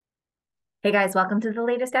Hey guys, welcome to the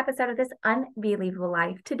latest episode of This Unbelievable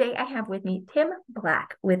Life. Today I have with me Tim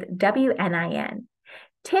Black with WNIN.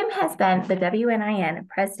 Tim has been the WNIN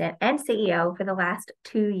president and CEO for the last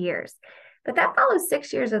 2 years, but that follows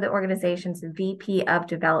 6 years of the organization's VP of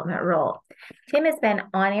development role. Tim has been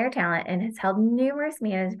on-air talent and has held numerous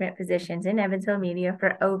management positions in Evansville media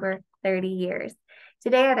for over 30 years.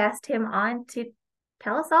 Today I've asked Tim on to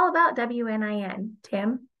tell us all about WNIN.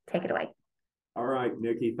 Tim, take it away. All right,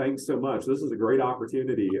 Nikki, thanks so much. This is a great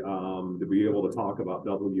opportunity to be able to talk about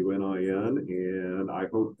WNIN, and I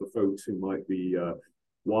hope the folks who might be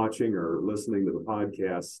watching or listening to the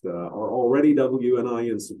podcast are already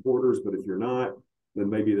WNIN supporters, but if you're not, then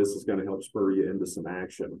maybe this is going to help spur you into some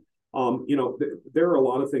action. There are a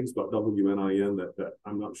lot of things about WNIN that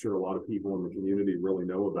I'm not sure a lot of people in the community really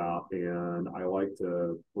know about, and I like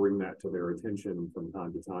to bring that to their attention from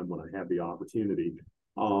time to time when I have the opportunity.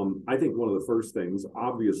 I think one of the first things,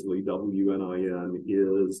 obviously, WNIN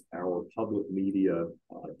is our public media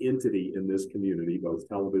entity in this community, both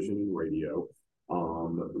television and radio.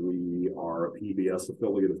 We are a PBS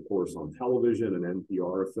affiliate, of course, on television, an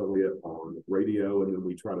NPR affiliate on radio, and then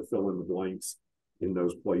we try to fill in the blanks in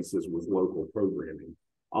those places with local programming.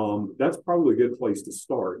 That's probably a good place to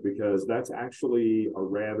start because that's actually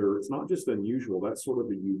it's not just unusual, that's sort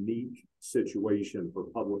of a unique situation for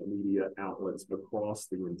public media outlets across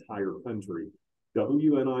the entire country.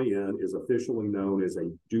 WNIN is officially known as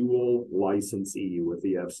a dual licensee with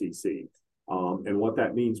the FCC. And what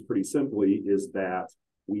that means pretty simply is that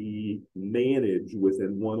we manage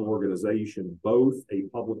within one organization both a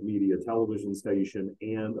public media television station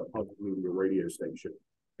and a public media radio station.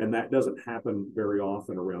 And that doesn't happen very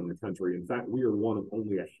often around the country. In fact, we are one of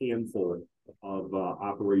only a handful of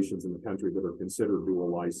operations in the country that are considered dual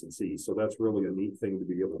licensees. So that's really a neat thing to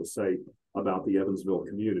be able to say about the Evansville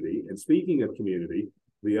community. And speaking of community,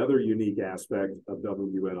 the other unique aspect of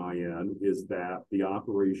WNIN is that the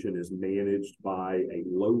operation is managed by a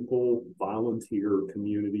local volunteer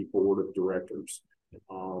community board of directors.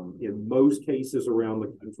 In most cases around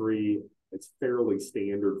the country, it's fairly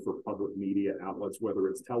standard for public media outlets, whether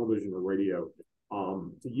it's television or radio,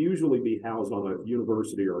 to usually be housed on a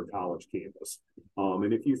university or a college campus.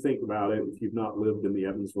 And if you think about it, if you've not lived in the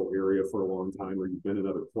Evansville area for a long time or you've been in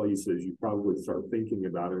other places, you probably start thinking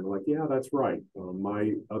about it and like, yeah, that's right.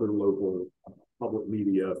 My other local public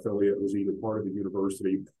media affiliate was either part of the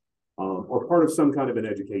university or part of some kind of an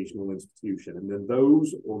educational institution. And then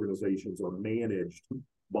those organizations are managed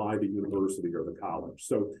by the university or the college.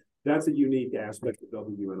 So that's a unique aspect of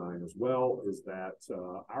WNIN as well, is that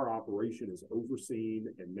our operation is overseen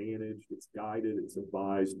and managed, it's guided, it's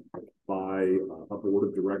advised by a board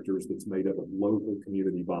of directors that's made up of local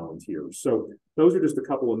community volunteers. So those are just a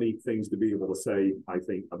couple of neat things to be able to say, I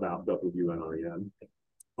think, about WNIN.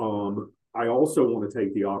 I also want to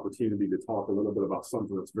take the opportunity to talk a little bit about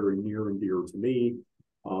something that's very near and dear to me.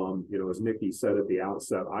 As Nikki said at the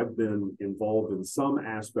outset, I've been involved in some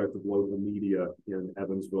aspect of local media in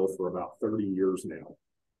Evansville for about 30 years now.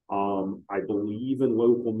 I believe in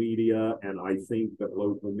local media, and I think that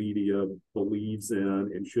local media believes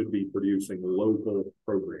in and should be producing local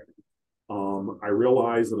programming. I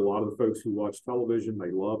realize that a lot of the folks who watch television,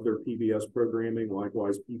 they love their PBS programming.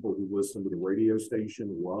 Likewise, people who listen to the radio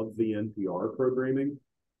station love the NPR programming.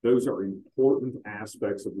 Those are important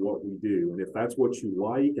aspects of what we do. And if that's what you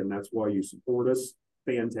like and that's why you support us,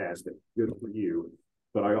 fantastic, good for you.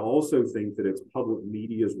 But I also think that it's public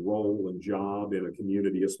media's role and job in a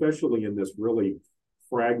community, especially in this really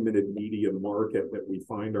fragmented media market that we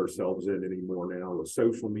find ourselves in anymore now with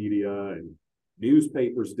social media and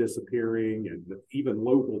newspapers disappearing and even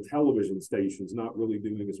local television stations not really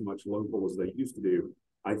doing as much local as they used to do.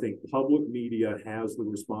 I think public media has the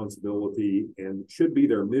responsibility and should be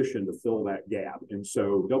their mission to fill that gap. And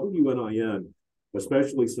so WNIN,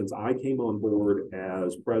 especially since I came on board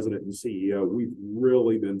as president and CEO, we've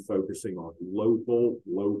really been focusing on local,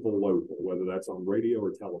 whether that's on radio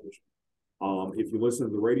or television. If you listen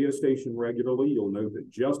to the radio station regularly, you'll know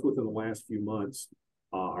that just within the last few months,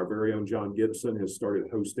 our very own John Gibson has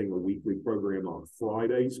started hosting a weekly program on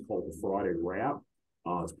Fridays called the Friday Wrap.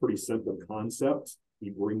 It's a pretty simple concept. He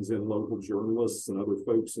brings in local journalists and other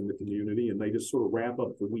folks in the community, and they just sort of wrap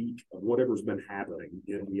up the week of whatever's been happening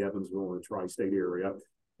in the Evansville and tri-state area.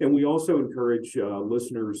 And we also encourage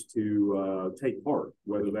listeners to take part,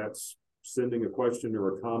 whether that's sending a question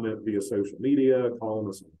or a comment via social media, calling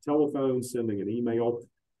us on the telephone, sending an email.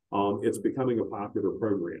 It's becoming a popular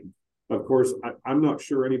program. Of course, I'm not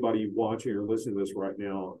sure anybody watching or listening to this right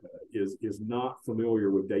now is not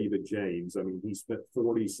familiar with David James. I mean, he spent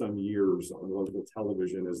 40 some years on local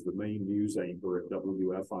television as the main news anchor at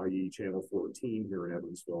WFIE Channel 14 here in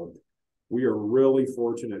Evansville. We are really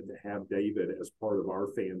fortunate to have David as part of our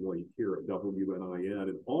family here at WNIN.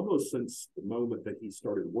 And almost since the moment that he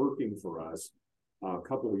started working for us a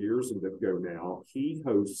couple of years ago now, he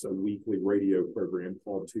hosts a weekly radio program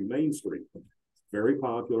called To Main Street. Very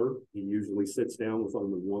popular. He usually sits down with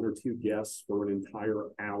only one or two guests for an entire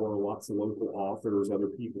hour, lots of local authors, other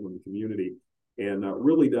people in the community, and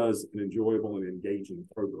really does an enjoyable and engaging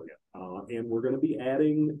program. And we're going to be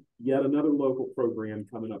adding yet another local program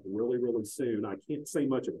coming up really, really soon. I can't say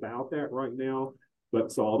much about that right now,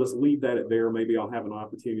 but so I'll just leave that at there. Maybe I'll have an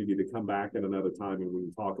opportunity to come back at another time and we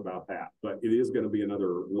can talk about that. But it is going to be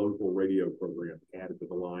another local radio program added to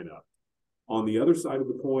the lineup. On the other side of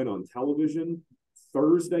the coin, on television,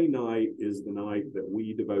 Thursday night is the night that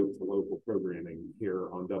we devote to local programming here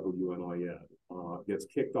on WNIN. Gets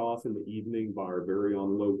kicked off in the evening by our very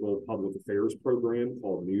own local public affairs program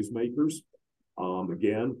called Newsmakers.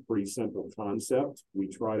 Again, pretty simple concept. We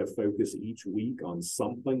try to focus each week on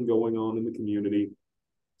something going on in the community,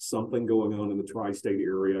 something going on in the tri-state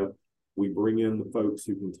area. We bring in the folks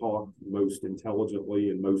who can talk most intelligently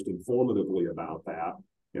and most informatively about that,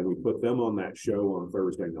 and we put them on that show on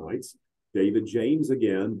Thursday nights. David James,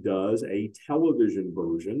 again, does a television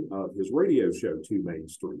version of his radio show, To Main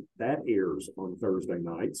Street. That airs on Thursday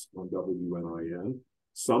nights on WNIN.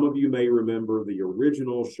 Some of you may remember the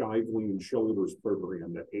original Shively and Shoulders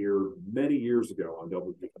program that aired many years ago on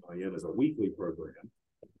WNIN as a weekly program.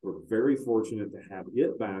 We're very fortunate to have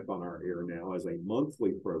it back on our air now as a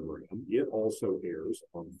monthly program. It also airs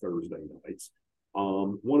on Thursday nights.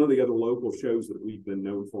 One of the other local shows that we've been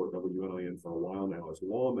known for at WNIN for a while now is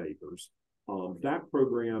Lawmakers. That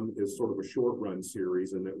program is sort of a short run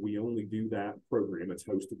series in that we only do that program. It's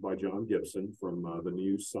hosted by John Gibson from the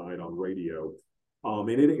news side on radio. And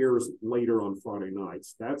it airs later on Friday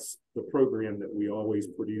nights. That's the program that we always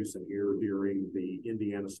produce and air during the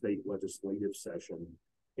Indiana State Legislative session.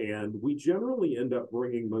 And we generally end up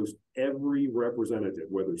bringing most every representative,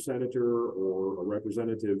 whether senator or a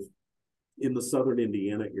representative in the southern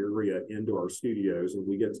Indiana area, into our studios, and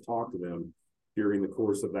we get to talk to them during the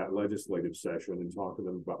course of that legislative session and talk to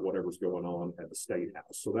them about whatever's going on at the State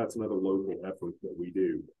House. So that's another local effort that we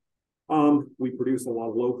do. We produce a lot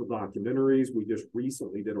of local documentaries. We just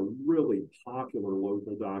recently did a really popular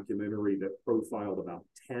local documentary that profiled about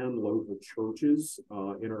 10 local churches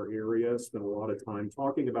in our area. Spent a lot of time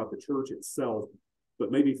talking about the church itself,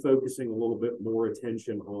 but maybe focusing a little bit more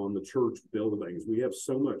attention on the church buildings. We have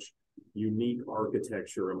so much unique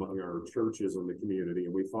architecture among our churches in the community,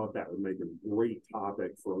 and we thought that would make a great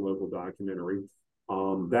topic for a local documentary.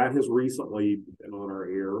 That has recently been on our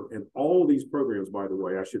air, and all of these programs, by the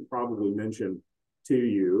way, I should probably mention to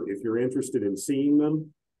you, if you're interested in seeing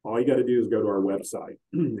them, all you got to do is go to our website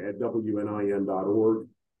at wnin.org,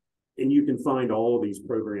 and you can find all of these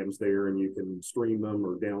programs there, and you can stream them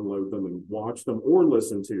or download them and watch them or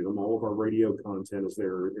listen to them. All of our radio content is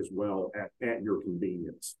there as well at your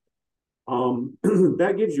convenience.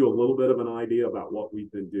 That gives you a little bit of an idea about what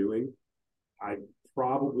we've been doing. I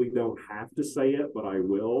probably don't have to say it, but I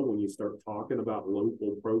will. When you start talking about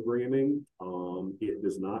local programming, it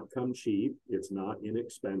does not come cheap. It's not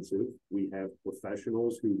inexpensive. We have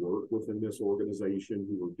professionals who work within this organization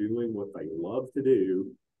who are doing what they love to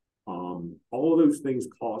do. All of those things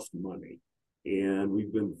cost money. And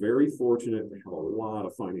we've been very fortunate to have a lot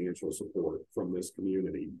of financial support from this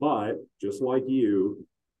community. But just like you,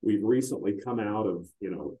 we've recently come out of,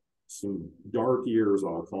 some dark years,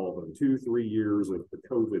 I'll call them, 2-3 years of the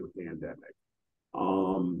COVID pandemic.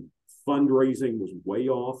 Fundraising was way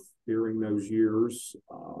off during those years.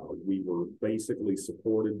 We were basically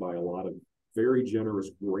supported by a lot of very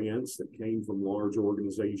generous grants that came from large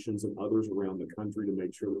organizations and others around the country to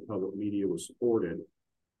make sure that public media was supported.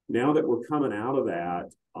 Now that we're coming out of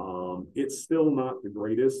that, it's still not the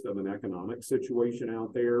greatest of an economic situation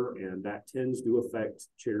out there, and that tends to affect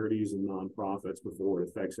charities and nonprofits before it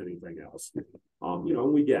affects anything else.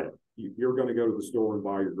 We get it. You're going to go to the store and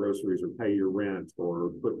buy your groceries or pay your rent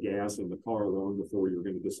or put gas in the car long before you're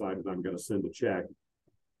going to decide that I'm going to send a check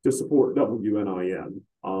to support WNIN.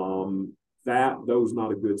 Those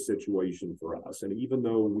not a good situation for us. And even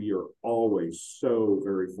though we are always so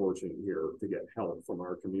very fortunate here to get help from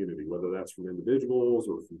our community, whether that's from individuals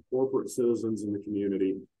or from corporate citizens in the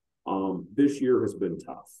community, this year has been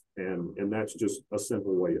tough. And that's just a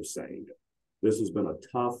simple way of saying it. This has been a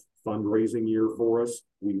tough fundraising year for us.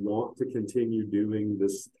 We want to continue doing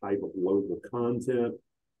this type of local content.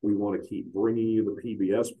 We want to keep bringing you the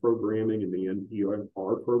PBS programming and the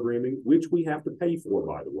NPR programming, which we have to pay for,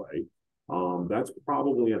 by the way. That's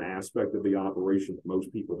probably an aspect of the operation that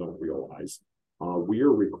most people don't realize. We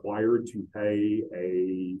are required to pay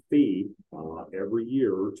a fee every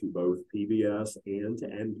year to both PBS and to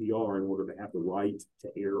NPR in order to have the right to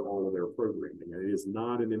air all of their programming. And it is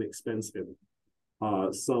not an inexpensive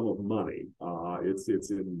sum of money. It's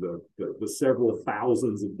in the several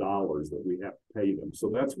thousands of dollars that we have to pay them. So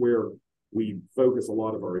that's where we focus a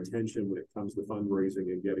lot of our attention when it comes to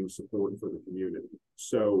fundraising and getting support for the community.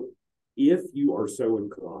 So if you are so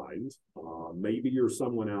inclined, maybe you're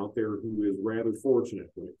someone out there who is rather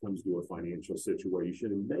fortunate when it comes to a financial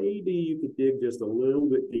situation, and maybe you could dig just a little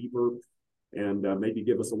bit deeper and maybe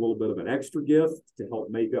give us a little bit of an extra gift to help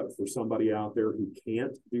make up for somebody out there who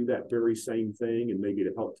can't do that very same thing, and maybe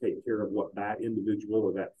to help take care of what that individual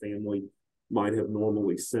or that family might have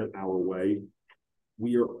normally sent our way.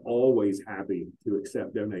 We are always happy to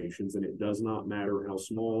accept donations, and it does not matter how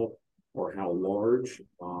small or how large.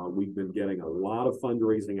 We've been getting a lot of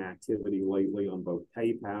fundraising activity lately on both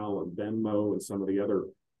PayPal and Venmo and some of the other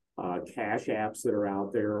cash apps that are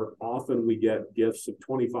out there. Often we get gifts of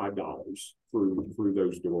 $25 through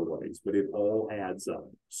those doorways, but it all adds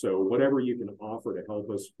up. So whatever you can offer to help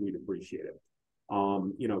us, we'd appreciate it.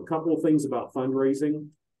 A couple of things about fundraising.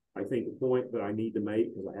 I think the point that I need to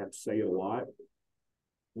make, because I have to say it a lot,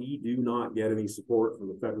 we do not get any support from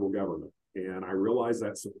the federal government. And I realize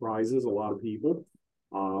that surprises a lot of people.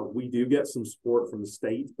 We do get some support from the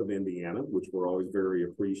state of Indiana, which we're always very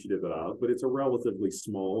appreciative of, but it's a relatively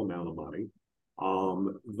small amount of money.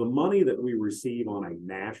 The money that we receive on a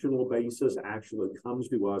national basis actually comes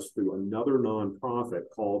to us through another nonprofit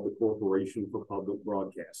called the Corporation for Public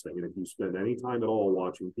Broadcasting. And if you spend any time at all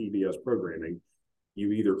watching PBS programming,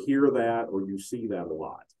 you either hear that or you see that a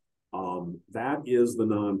lot. That is the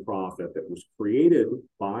nonprofit that was created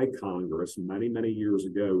by Congress many, many years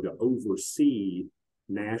ago to oversee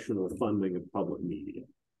national funding of public media.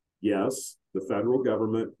 Yes, the federal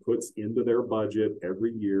government puts into their budget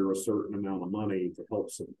every year a certain amount of money to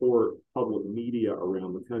help support public media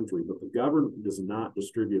around the country, but the government does not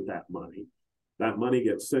distribute that money. That money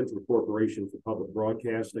gets sent to the Corporation for Public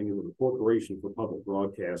Broadcasting, and the Corporation for Public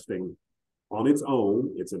Broadcasting on its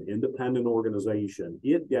own, it's an independent organization.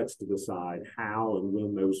 It gets to decide how and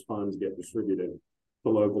when those funds get distributed to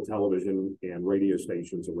local television and radio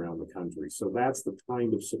stations around the country. So that's the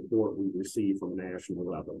kind of support we receive from a national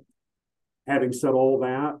level. Having said all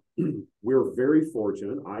that, we're very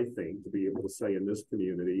fortunate, I think, to be able to say in this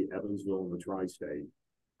community, Evansville and the tri-state,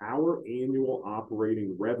 our annual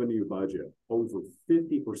operating revenue budget, over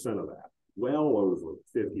 50% of that, well over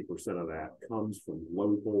 50% of that comes from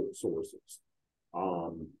local sources.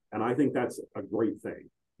 And I think that's a great thing.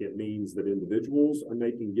 It means that individuals are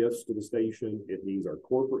making gifts to the station. It means our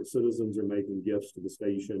corporate citizens are making gifts to the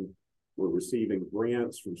station. We're receiving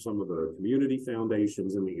grants from some of the community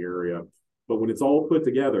foundations in the area. But when it's all put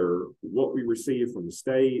together, what we receive from the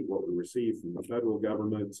state, what we receive from the federal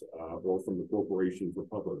government, or from the Corporation for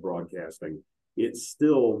Public Broadcasting, it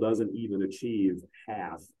still doesn't even achieve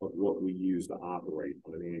half of what we use to operate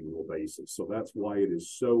on an annual basis. So that's why it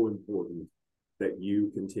is so important that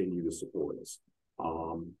you continue to support us.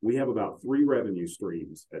 We have about 3 revenue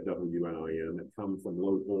streams at WNIN that come from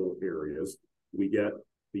local areas. We get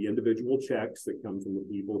the individual checks that come from the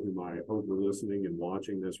people whom I hope are listening and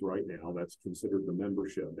watching this right now. That's considered the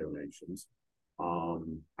membership donations.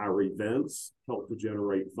 Our events help to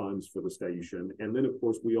generate funds for the station. And then, of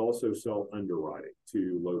course, we also sell underwriting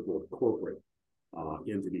to local corporate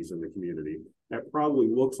entities in the community. That probably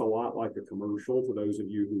looks a lot like a commercial to those of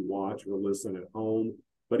you who watch or listen at home,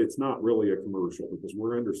 but it's not really a commercial because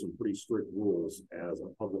we're under some pretty strict rules as a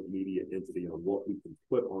public media entity on what we can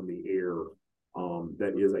put on the air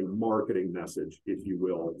that is a marketing message, if you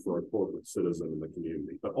will, for a corporate citizen in the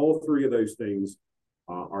community. But all 3 of those things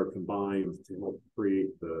are combined to help create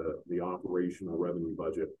the operational revenue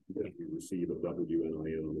budget that we receive at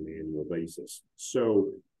WNIN on an annual basis. So,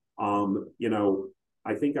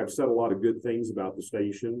 I think I've said a lot of good things about the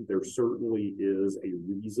station. There certainly is a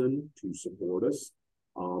reason to support us.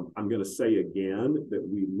 I'm going to say again that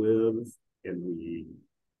we live and we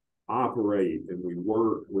operate and we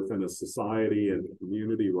work within a society and a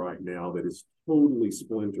community right now that is totally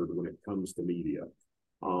splintered when it comes to media.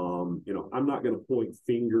 I'm not going to point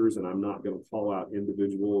fingers and I'm not going to call out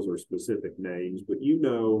individuals or specific names, but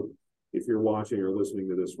if you're watching or listening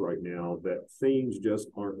to this right now, that things just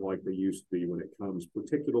aren't like they used to be when it comes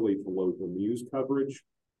particularly to local news coverage,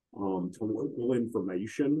 to local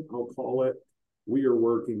information, I'll call it. We are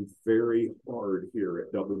working very hard here at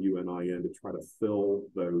at WNIN to try to fill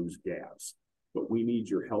those gaps. But we need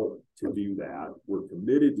your help to do that. We're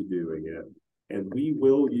committed to doing it, and we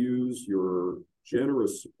will use your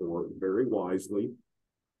generous support very wisely.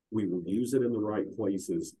 We will use it in the right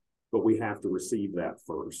places, but we have to receive that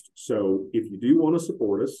first. So if you do want to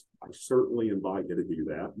support us, I certainly invite you to do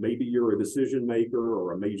that. Maybe you're a decision maker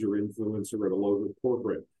or a major influencer at a local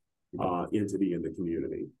corporate entity in the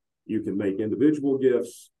community. You can make individual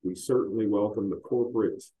gifts. We certainly welcome the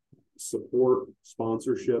corporate support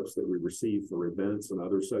sponsorships that we receive for events and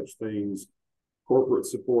other such things. Corporate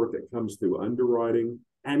support that comes through underwriting.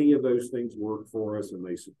 Any of those things work for us and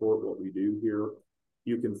they support what we do here.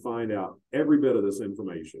 You can find out every bit of this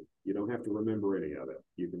information. You don't have to remember any of it.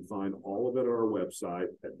 You can find all of it on our website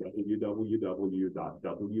at www.wnin.org.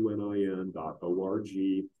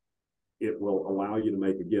 It will allow you to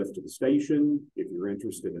make a gift to the station. If you're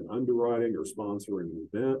interested in underwriting or sponsoring an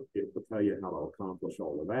event, it will tell you how to accomplish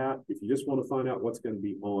all of that. If you just want to find out what's going to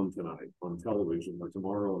be on tonight on television or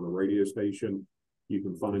tomorrow on the radio station, you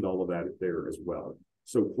can find all of that there as well.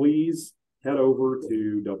 So please head over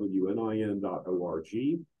to WNIN.org.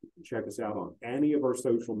 You can check us out on any of our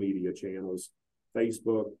social media channels,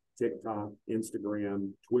 Facebook, TikTok,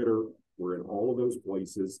 Instagram, Twitter. We're in all of those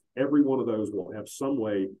places. Every one of those will have some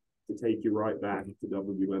way to take you right back to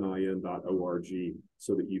WNIN.org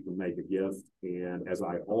so that you can make a gift. And as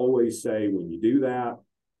I always say, when you do that,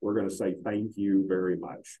 we're going to say thank you very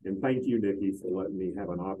much. And thank you, Nikki, for letting me have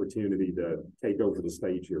an opportunity to take over the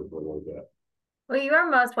stage here for a little bit. Well, you are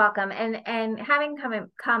most welcome. And having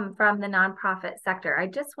come from the nonprofit sector, I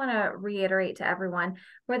just want to reiterate to everyone,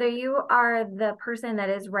 whether you are the person that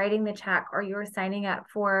is writing the check or you're signing up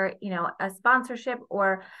for, a sponsorship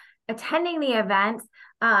or attending the events,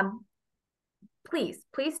 please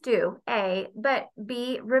do A, but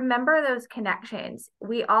B, remember those connections.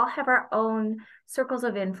 We all have our own circles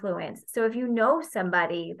of influence. So if you know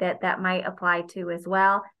somebody that might apply to as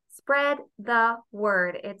well, spread the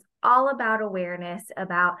word. It's all about awareness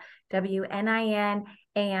about WNIN.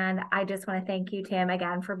 And I just want to thank you, Tim,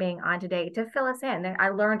 again, for being on today to fill us in. I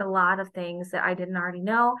learned a lot of things that I didn't already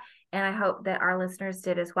know, and I hope that our listeners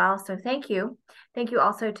did as well. So thank you. Thank you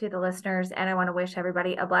also to the listeners, and I want to wish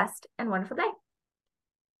everybody a blessed and wonderful day.